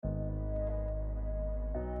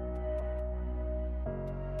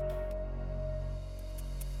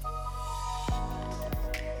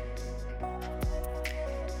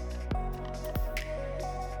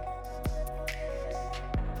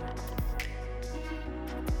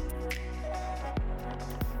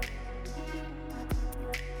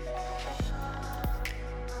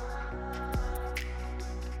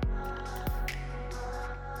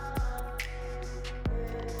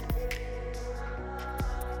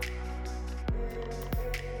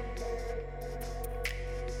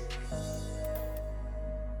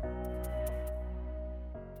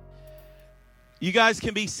You guys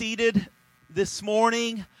can be seated this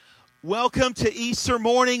morning. Welcome to Easter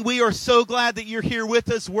morning. We are so glad that you're here with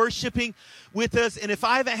us, worshiping with us. And if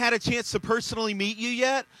I haven't had a chance to personally meet you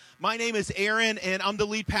yet, my name is Aaron, and I'm the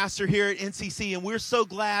lead pastor here at NCC, and we're so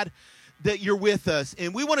glad that you're with us.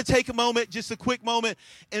 And we want to take a moment, just a quick moment,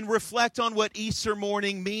 and reflect on what Easter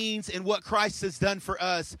morning means and what Christ has done for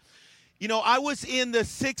us. You know, I was in the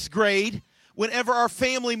 6th grade whenever our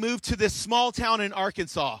family moved to this small town in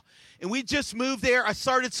Arkansas. And we just moved there. I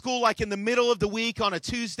started school like in the middle of the week on a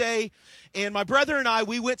Tuesday. And my brother and I,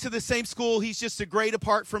 we went to the same school. He's just a grade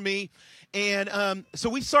apart from me. And so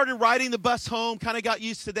we started riding the bus home, kind of got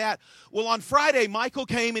used to that. Well, on Friday, Michael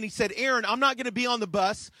came and he said, Aaron, I'm not going to be on the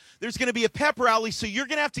bus. There's going to be a pep rally, so you're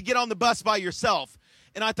going to have to get on the bus by yourself.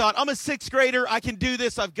 And I thought, I'm a 6th grader. I can do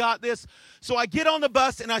this. I've got this. So I get on the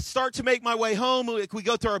bus and I start to make my way home. We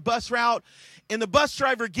go through our bus route. And the bus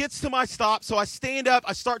driver gets to my stop, so I stand up,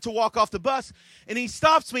 I start to walk off the bus, and he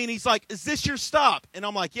stops me, and he's like, is this your stop? And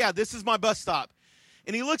I'm like, yeah, this is my bus stop.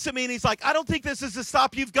 And he looks at me, and he's like, I don't think this is the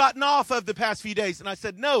stop you've gotten off of the past few days. And I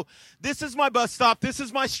said, no, this is my bus stop, this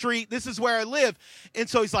is my street, this is where I live. And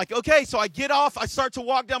so he's like, okay, so I get off, I start to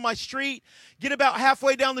walk down my street, get about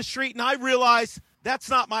halfway down the street, and I realize that's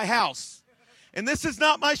not my house. And this is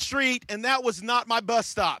not my street, and that was not my bus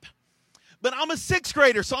stop. But I'm a 6th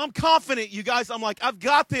grader, so I'm confident, you guys. I'm like, I've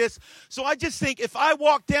got this. So I just think if I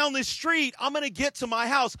walk down this street, I'm going to get to my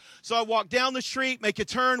house. So I walk down the street, make a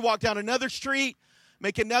turn, walk down another street,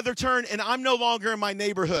 make another turn, and I'm no longer in my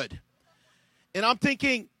neighborhood. And I'm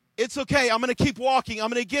thinking, it's okay. I'm going to keep walking. I'm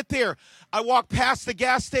going to get there. I walk past the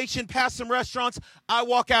gas station, past some restaurants. I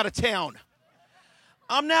walk out of town.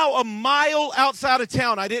 I'm now a mile outside of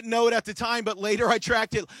town. I didn't know it at the time, but later I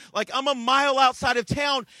tracked it. Like, I'm a mile outside of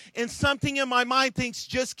town, and something in my mind thinks,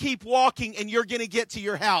 just keep walking, and you're going to get to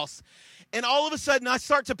your house. And all of a sudden, I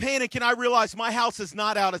start to panic, and I realize my house is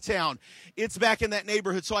not out of town. It's back in that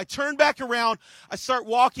neighborhood. So I turn back around. I start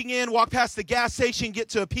walking in, walk past the gas station, get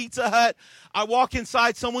to a Pizza Hut. I walk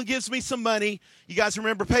inside. Someone gives me some money. You guys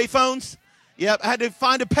remember payphones? Yep, I had to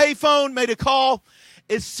find a payphone, made a call.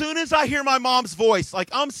 As soon as I hear my mom's voice, like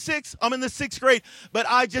I'm in the 6th grade, but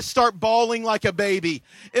I just start bawling like a baby.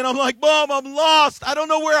 And I'm like, Mom, I'm lost. I don't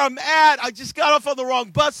know where I'm at. I just got off on the wrong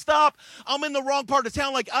bus stop. I'm in the wrong part of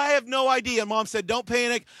town. Like, I have no idea. And Mom said, don't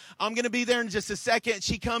panic. I'm going to be there in just a second.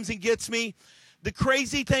 She comes and gets me. The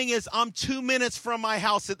crazy thing is I'm 2 minutes from my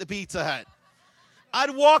house at the Pizza Hut.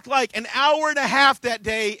 I'd walked like an hour and a half that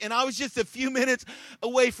day, and I was just a few minutes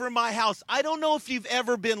away from my house. I don't know if you've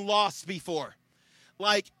ever been lost before.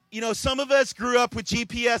 Like, you know, some of us grew up with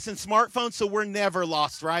GPS and smartphones, so we're never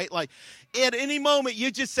lost, right? Like, at any moment, you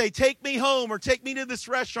just say, take me home or take me to this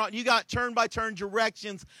restaurant. And you got turn-by-turn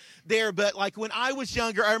directions there. But, like, when I was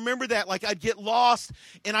younger, I remember that. Like, I'd get lost,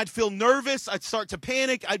 and I'd feel nervous. I'd start to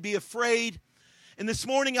panic. I'd be afraid. And this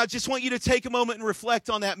morning, I just want you to take a moment and reflect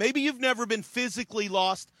on that. Maybe you've never been physically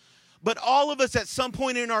lost, but all of us at some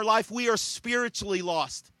point in our life, we are spiritually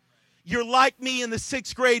lost. You're like me in the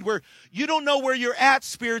 6th grade where you don't know where you're at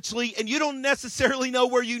spiritually and you don't necessarily know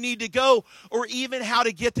where you need to go or even how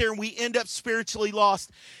to get there, and we end up spiritually lost.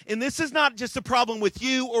 And this is not just a problem with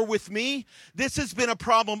you or with me. This has been a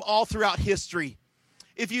problem all throughout history.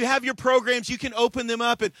 If you have your programs, you can open them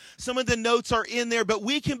up and some of the notes are in there, but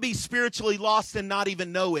we can be spiritually lost and not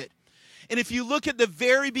even know it. And if you look at the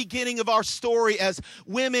very beginning of our story as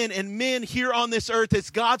women and men here on this earth, as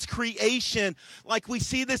God's creation, like we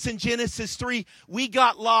see this in Genesis 3, we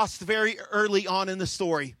got lost very early on in the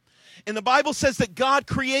story. And the Bible says that God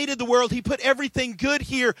created the world. He put everything good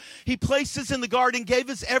here. He placed us in the garden, gave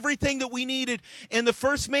us everything that we needed. And the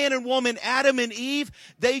first man and woman, Adam and Eve,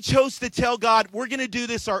 they chose to tell God, we're going to do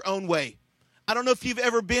this our own way. I don't know if you've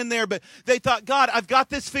ever been there, but they thought, God, I've got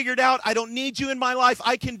this figured out. I don't need you in my life.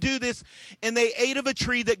 I can do this. And they ate of a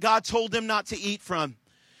tree that God told them not to eat from.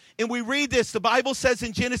 And we read this. The Bible says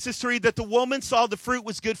in Genesis 3 that the woman saw the fruit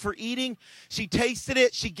was good for eating. She tasted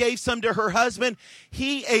it. She gave some to her husband.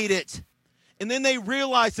 He ate it. And then they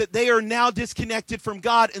realize that they are now disconnected from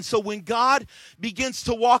God. And so when God begins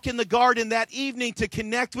to walk in the garden that evening to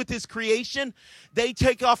connect with his creation, they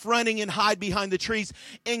take off running and hide behind the trees.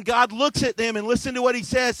 And God looks at them and listen to what he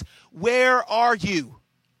says. Where are you?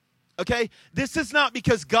 Okay, this is not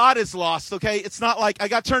because God is lost, okay? It's not like I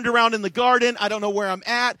got turned around in the garden. I don't know where I'm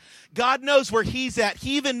at. God knows where he's at.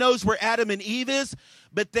 He even knows where Adam and Eve is,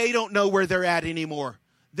 but they don't know where they're at anymore.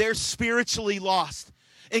 They're spiritually lost.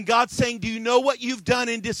 And God's saying, do you know what you've done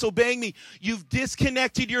in disobeying me? You've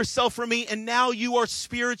disconnected yourself from me, and now you are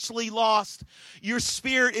spiritually lost. Your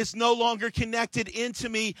spirit is no longer connected into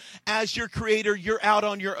me as your creator. You're out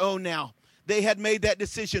on your own now. they had made that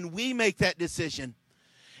decision. We make that decision.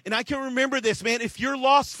 And I can remember this, man. If you're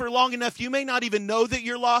lost for long enough, you may not even know that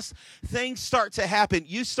you're lost. Things start to happen.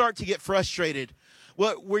 You start to get frustrated.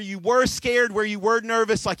 Where you were scared, where you were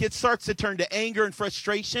nervous, like it starts to turn to anger and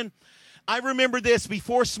frustration. I remember this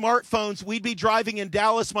before smartphones. We'd be driving in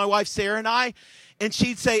Dallas, my wife Sarah and I, and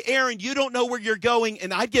she'd say, Aaron, you don't know where you're going,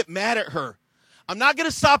 and I'd get mad at her. I'm not going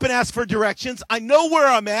to stop and ask for directions. I know where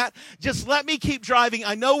I'm at. Just let me keep driving.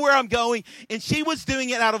 I know where I'm going. And she was doing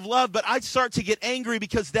it out of love, but I'd start to get angry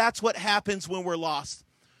because that's what happens when we're lost.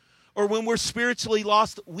 Or when we're spiritually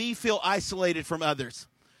lost, we feel isolated from others.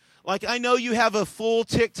 Like, I know you have a full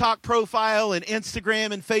TikTok profile and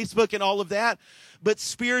Instagram and Facebook and all of that, but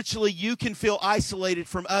spiritually you can feel isolated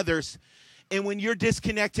from others. And when you're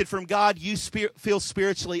disconnected from God, you feel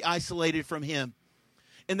spiritually isolated from Him.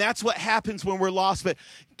 And that's what happens when we're lost. But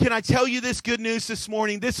can I tell you this good news this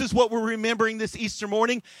morning? This is what we're remembering this Easter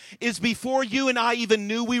morning, is before you and I even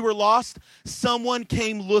knew we were lost, someone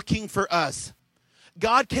came looking for us.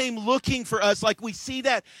 God came looking for us, like we see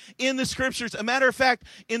that in the scriptures. A matter of fact,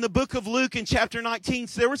 in the book of Luke in chapter 19,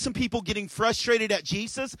 there were some people getting frustrated at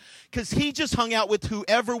Jesus because he just hung out with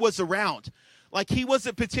whoever was around. Like, he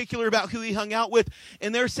wasn't particular about who he hung out with.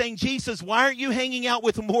 And they're saying, Jesus, why aren't you hanging out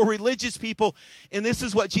with more religious people? And this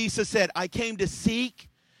is what Jesus said: I came to seek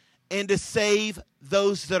and to save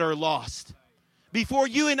those that are lost. Before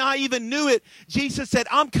you and I even knew it, Jesus said,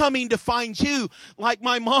 I'm coming to find you. Like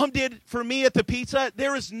my mom did for me at the Pizza Hut,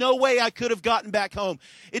 there is no way I could have gotten back home.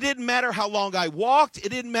 It didn't matter how long I walked. It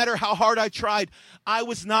didn't matter how hard I tried. I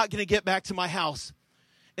was not going to get back to my house.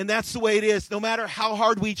 And that's the way it is. No matter how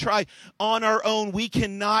hard we try on our own, we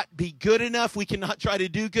cannot be good enough. We cannot try to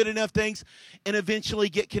do good enough things and eventually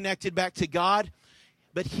get connected back to God.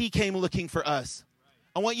 But He came looking for us.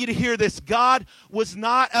 I want you to hear this. God was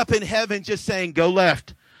not up in heaven just saying, go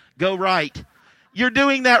left, go right. You're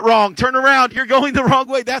doing that wrong. Turn around. You're going the wrong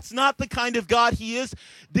way. That's not the kind of God He is.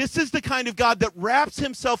 This is the kind of God that wraps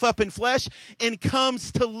Himself up in flesh and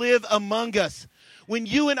comes to live among us. When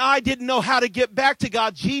you and I didn't know how to get back to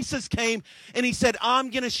God, Jesus came and He said, I'm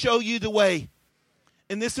going to show you the way.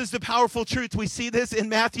 And this is the powerful truth. We see this in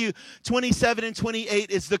Matthew 27 and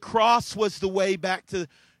 28, is the cross was the way back to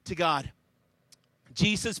God.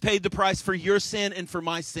 Jesus paid the price for your sin and for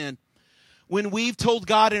my sin. When we've told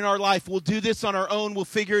God in our life, we'll do this on our own, we'll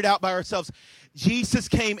figure it out by ourselves. Jesus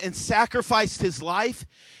came and sacrificed His life.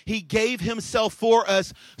 He gave Himself for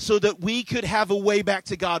us so that we could have a way back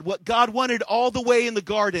to God. What God wanted all the way in the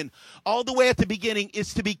garden, all the way at the beginning,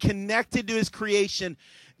 is to be connected to His creation.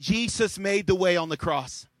 Jesus made the way on the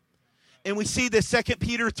cross. And we see this, 2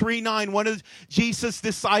 Peter 3:9, one of Jesus'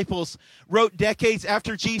 disciples wrote decades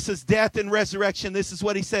after Jesus' death and resurrection. This is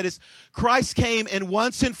what he said, is Christ came and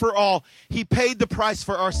once and for all, He paid the price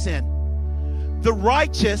for our sin. The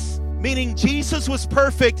righteous, meaning Jesus was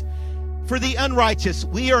perfect for the unrighteous.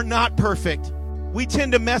 We are not perfect. We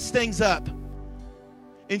tend to mess things up.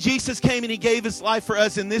 And Jesus came and He gave His life for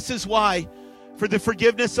us. And this is why, for the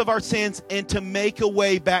forgiveness of our sins and to make a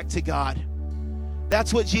way back to God.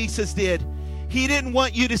 That's what Jesus did. He didn't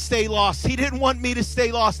want you to stay lost. He didn't want me to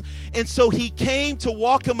stay lost. And so He came to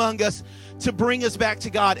walk among us to bring us back to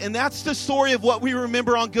God. And that's the story of what we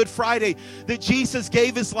remember on Good Friday, that Jesus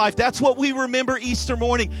gave His life. That's what we remember Easter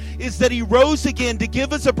morning, is that He rose again to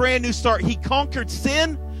give us a brand new start. He conquered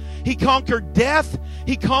sin. He conquered death.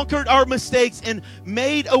 He conquered our mistakes and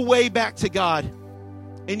made a way back to God.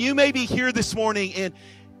 And you may be here this morning and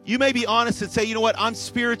you may be honest and say, you know what, I'm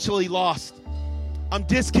spiritually lost. I'm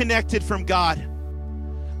disconnected from God.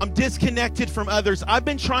 I'm disconnected from others. I've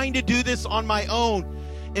been trying to do this on my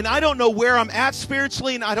own, and I don't know where I'm at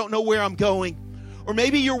spiritually, and I don't know where I'm going. Or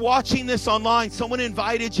maybe you're watching this online. Someone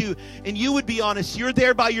invited you, and you would be honest. You're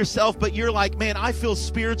there by yourself, but you're like, man, I feel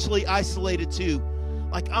spiritually isolated too.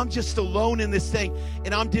 Like, I'm just alone in this thing,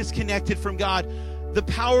 and I'm disconnected from God. The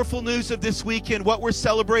powerful news of this weekend, what we're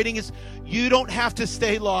celebrating, is you don't have to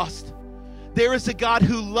stay lost. There is a God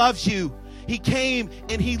who loves you. He came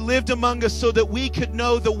and He lived among us so that we could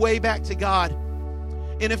know the way back to God.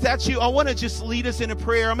 And if that's you, I want to just lead us in a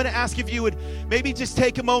prayer. I'm going to ask if you would maybe just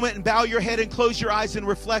take a moment and bow your head and close your eyes and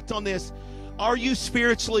reflect on this. Are you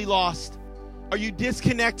spiritually lost? Are you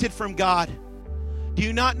disconnected from God? Do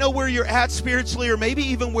you not know where you're at spiritually, or maybe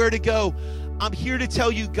even where to go? I'm here to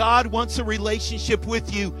tell you, God wants a relationship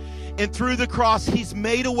with you. And through the cross, He's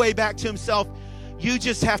made a way back to Himself. You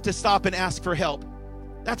just have to stop and ask for help.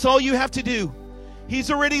 That's all you have to do.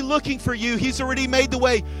 He's already looking for you. He's already made the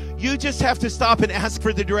way. You just have to stop and ask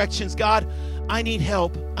for the directions. God, I need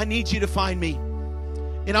help. I need you to find me.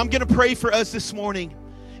 And I'm going to pray for us this morning.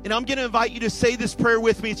 And I'm going to invite you to say this prayer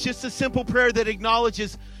with me. It's just a simple prayer that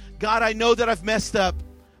acknowledges, God, I know that I've messed up.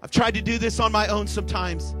 I've tried to do this on my own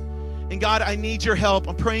sometimes. And God, I need your help.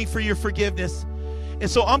 I'm praying for your forgiveness. And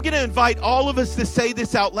so I'm going to invite all of us to say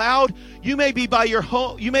this out loud. You may be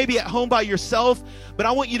at home by yourself, but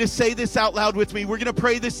I want you to say this out loud with me. We're going to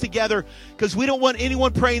pray this together because we don't want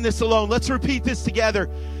anyone praying this alone. Let's repeat this together.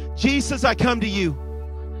 Jesus, I come to you.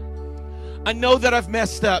 I know that I've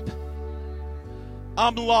messed up.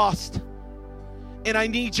 I'm lost, and I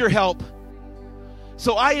need your help.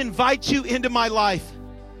 So I invite you into my life.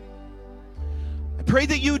 I pray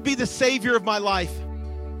that you would be the Savior of my life.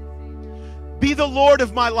 Be the Lord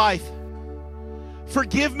of my life.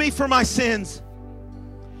 Forgive me for my sins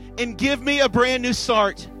and give me a brand new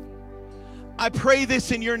start. I pray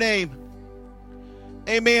this in your name.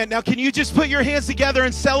 Amen. Now, can you just put your hands together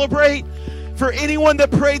and celebrate for anyone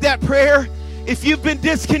that prayed that prayer? If you've been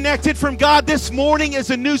disconnected from God, this morning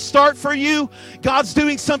is a new start for you. God's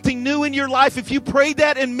doing something new in your life. If you prayed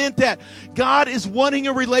that and meant that, God is wanting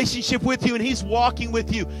a relationship with you and He's walking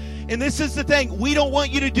with you. And this is the thing. We don't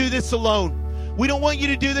want you to do this alone. We don't want you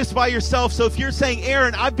to do this by yourself. So if you're saying,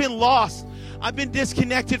 Aaron, I've been lost, I've been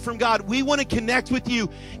disconnected from God, we want to connect with you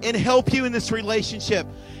and help you in this relationship.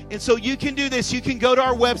 And so you can do this. You can go to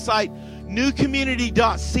our website,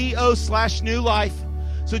 newcommunity.co/newlife.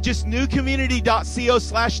 So just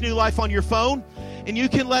newcommunity.co/newlife on your phone. And you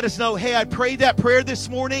can let us know, hey, I prayed that prayer this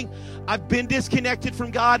morning. I've been disconnected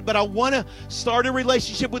from God, but I want to start a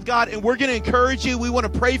relationship with God. And we're going to encourage you. We want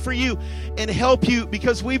to pray for you and help you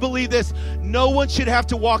because we believe this. No one should have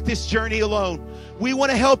to walk this journey alone. We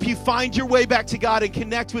want to help you find your way back to God and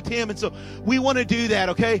connect with Him. And so we want to do that,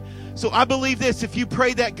 okay? So I believe this. If you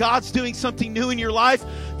pray that God's doing something new in your life,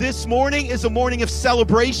 this morning is a morning of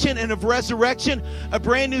celebration and of resurrection, a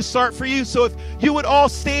brand new start for you. So if you would all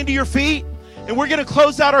stand to your feet, and we're going to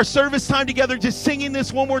close out our service time together, just singing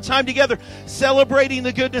this one more time together, celebrating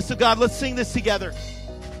the goodness of God. Let's sing this together.